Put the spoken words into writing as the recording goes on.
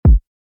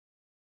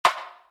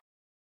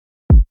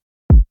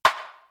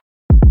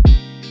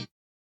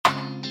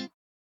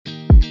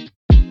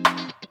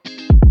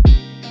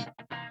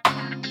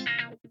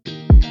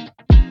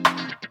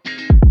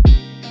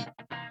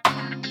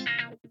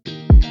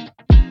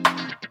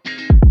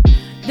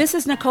This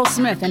is Nicole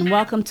Smith, and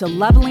welcome to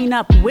Leveling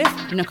Up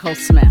with Nicole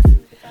Smith.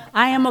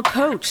 I am a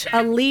coach,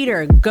 a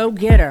leader,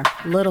 go-getter,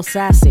 little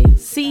sassy,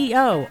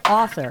 CEO,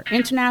 author,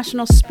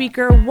 international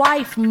speaker,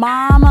 wife,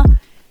 mom,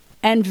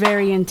 and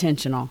very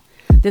intentional.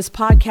 This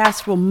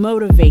podcast will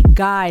motivate,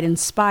 guide,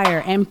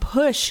 inspire, and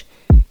push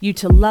you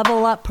to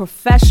level up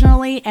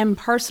professionally and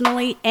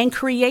personally and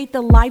create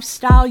the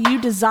lifestyle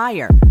you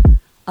desire,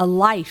 a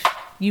life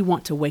you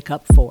want to wake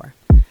up for.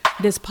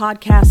 This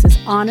podcast is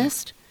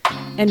honest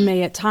and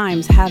may at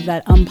times have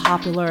that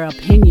unpopular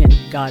opinion,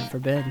 God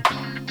forbid.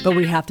 But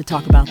we have to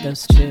talk about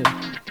those too.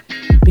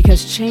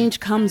 Because change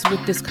comes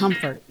with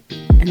discomfort,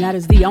 and that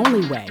is the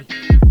only way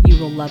you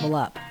will level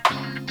up.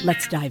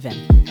 Let's dive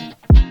in.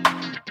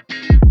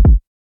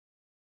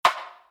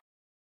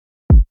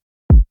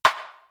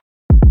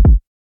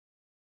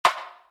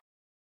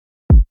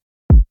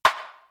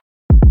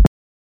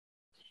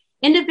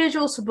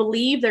 Individuals who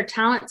believe their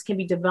talents can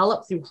be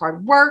developed through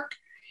hard work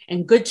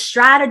and good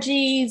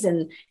strategies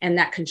and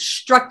that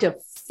constructive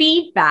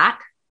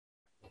feedback,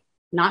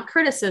 not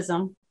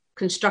criticism,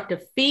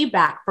 constructive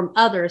feedback from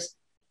others,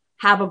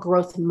 have a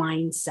growth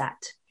mindset.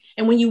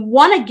 And when you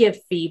want to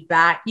give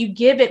feedback, you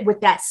give it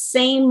with that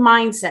same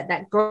mindset,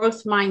 that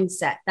growth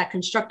mindset, that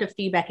constructive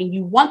feedback, and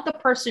you want the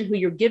person who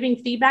you're giving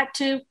feedback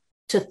to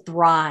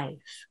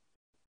thrive.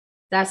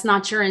 That's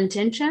not your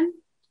intention.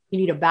 You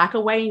need to back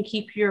away and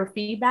keep your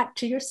feedback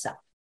to yourself.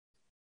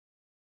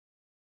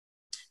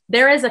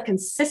 There is a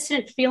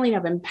consistent feeling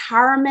of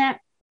empowerment,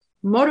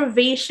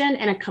 motivation,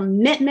 and a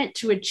commitment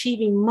to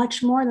achieving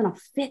much more than a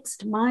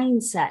fixed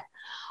mindset.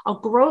 A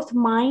growth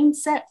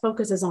mindset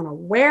focuses on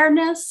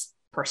awareness,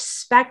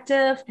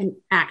 perspective, and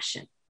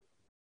action.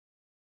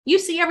 You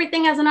see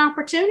everything as an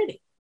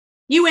opportunity.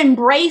 You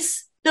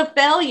embrace the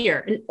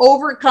failure and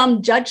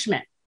overcome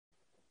judgment.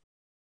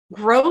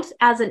 Growth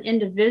as an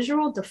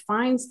individual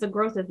defines the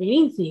growth of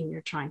anything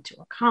you're trying to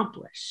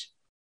accomplish.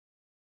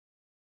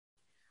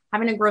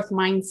 Having a growth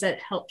mindset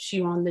helps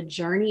you on the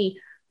journey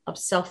of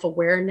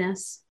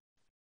self-awareness.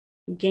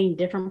 You gain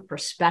different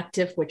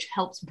perspective, which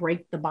helps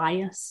break the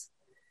bias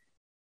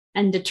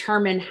and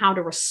determine how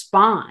to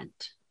respond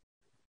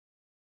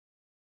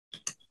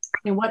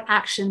and what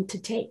action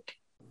to take.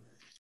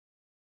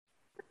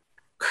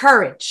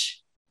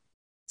 Courage.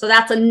 So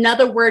that's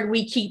another word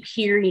we keep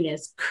hearing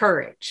is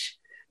courage.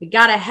 We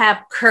got to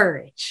have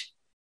courage.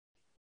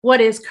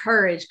 What is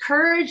courage?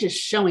 Courage is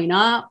showing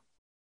up.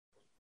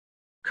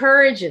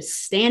 Courage is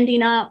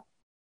standing up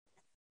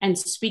and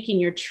speaking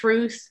your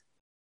truth.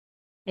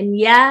 And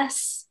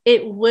yes,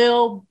 it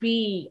will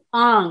be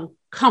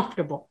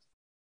uncomfortable.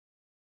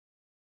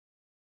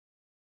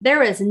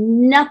 There is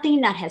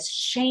nothing that has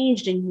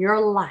changed in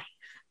your life,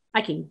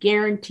 I can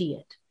guarantee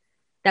it,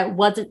 that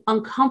wasn't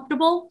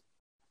uncomfortable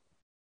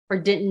or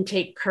didn't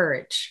take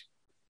courage.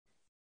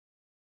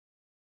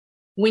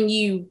 When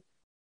you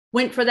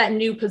went for that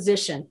new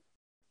position,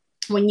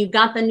 when you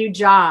got the new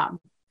job,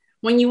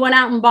 when you went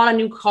out and bought a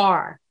new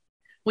car,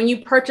 when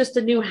you purchased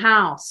a new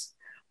house,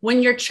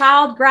 when your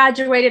child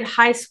graduated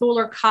high school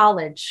or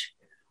college,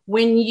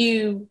 when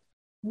you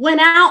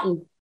went out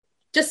and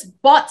just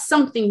bought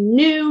something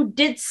new,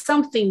 did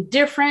something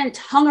different,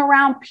 hung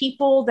around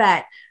people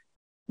that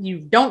you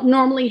don't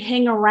normally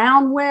hang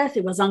around with,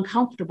 it was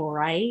uncomfortable,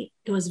 right?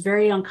 It was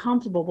very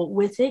uncomfortable, but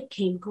with it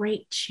came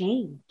great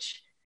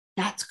change.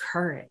 That's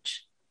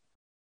courage.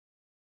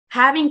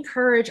 Having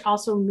courage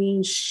also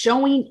means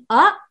showing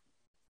up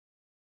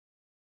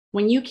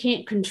when you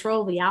can't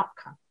control the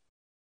outcome.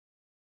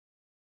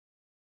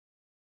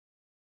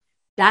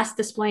 That's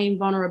displaying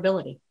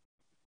vulnerability.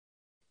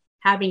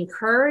 Having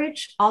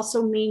courage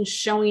also means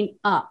showing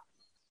up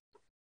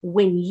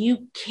when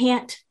you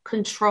can't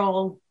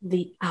control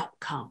the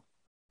outcome.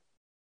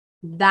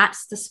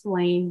 That's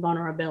displaying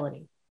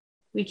vulnerability.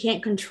 We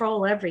can't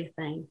control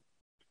everything.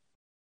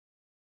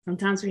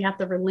 Sometimes we have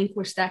to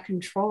relinquish that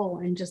control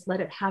and just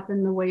let it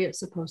happen the way it's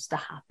supposed to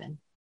happen.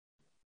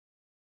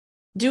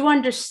 Do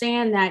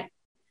understand that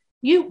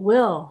you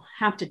will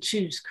have to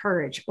choose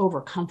courage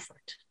over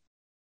comfort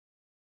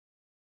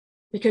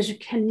because you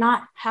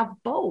cannot have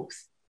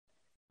both,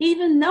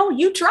 even though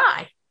you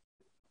try.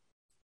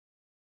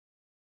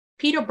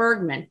 Peter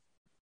Bergman,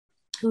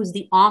 who's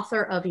the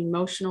author of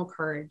Emotional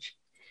Courage,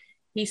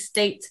 he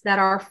states that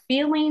our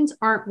feelings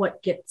aren't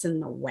what gets in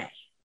the way.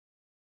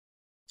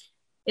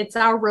 It's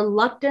our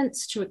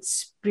reluctance to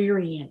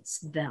experience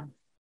them.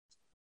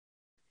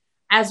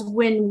 As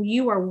when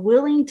you are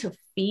willing to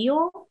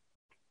feel,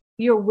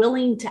 you're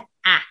willing to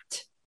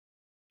act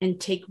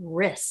and take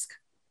risk.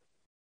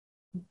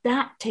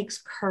 That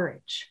takes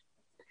courage.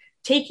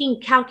 Taking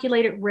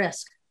calculated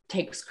risk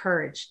takes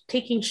courage.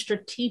 Taking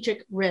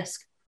strategic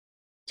risk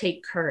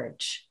takes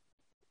courage.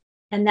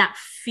 And that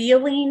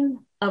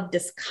feeling of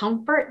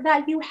discomfort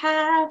that you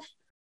have,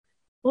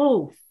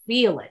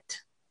 feel it.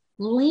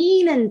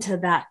 Lean into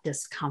that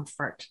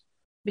discomfort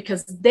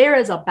because there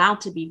is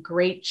about to be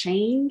great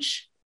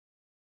change.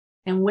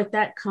 And with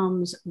that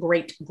comes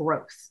great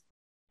growth.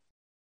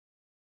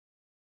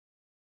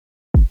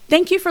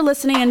 Thank you for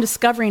listening and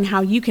discovering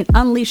how you can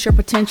unleash your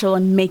potential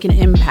and make an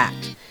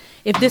impact.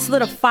 If this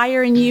lit a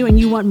fire in you and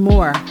you want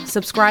more,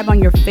 subscribe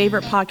on your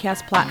favorite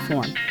podcast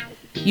platform.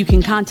 You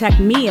can contact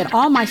me at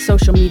all my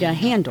social media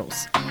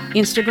handles.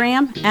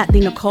 Instagram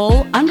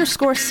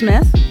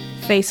 @the_Nicole_Smith,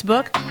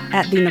 Facebook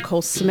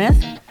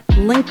 @the_Nicole_Smith,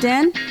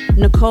 LinkedIn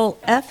Nicole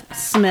F.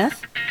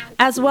 Smith,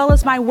 as well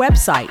as my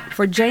website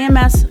for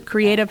JMS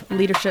Creative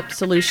Leadership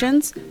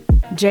Solutions,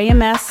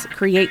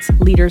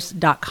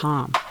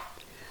 jmscreatesleaders.com.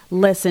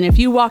 Listen, if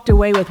you walked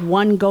away with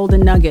one golden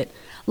nugget,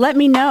 let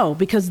me know,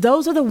 because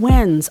those are the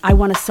wins I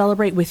want to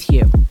celebrate with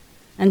you.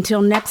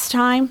 Until next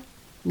time,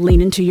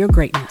 lean into your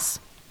greatness.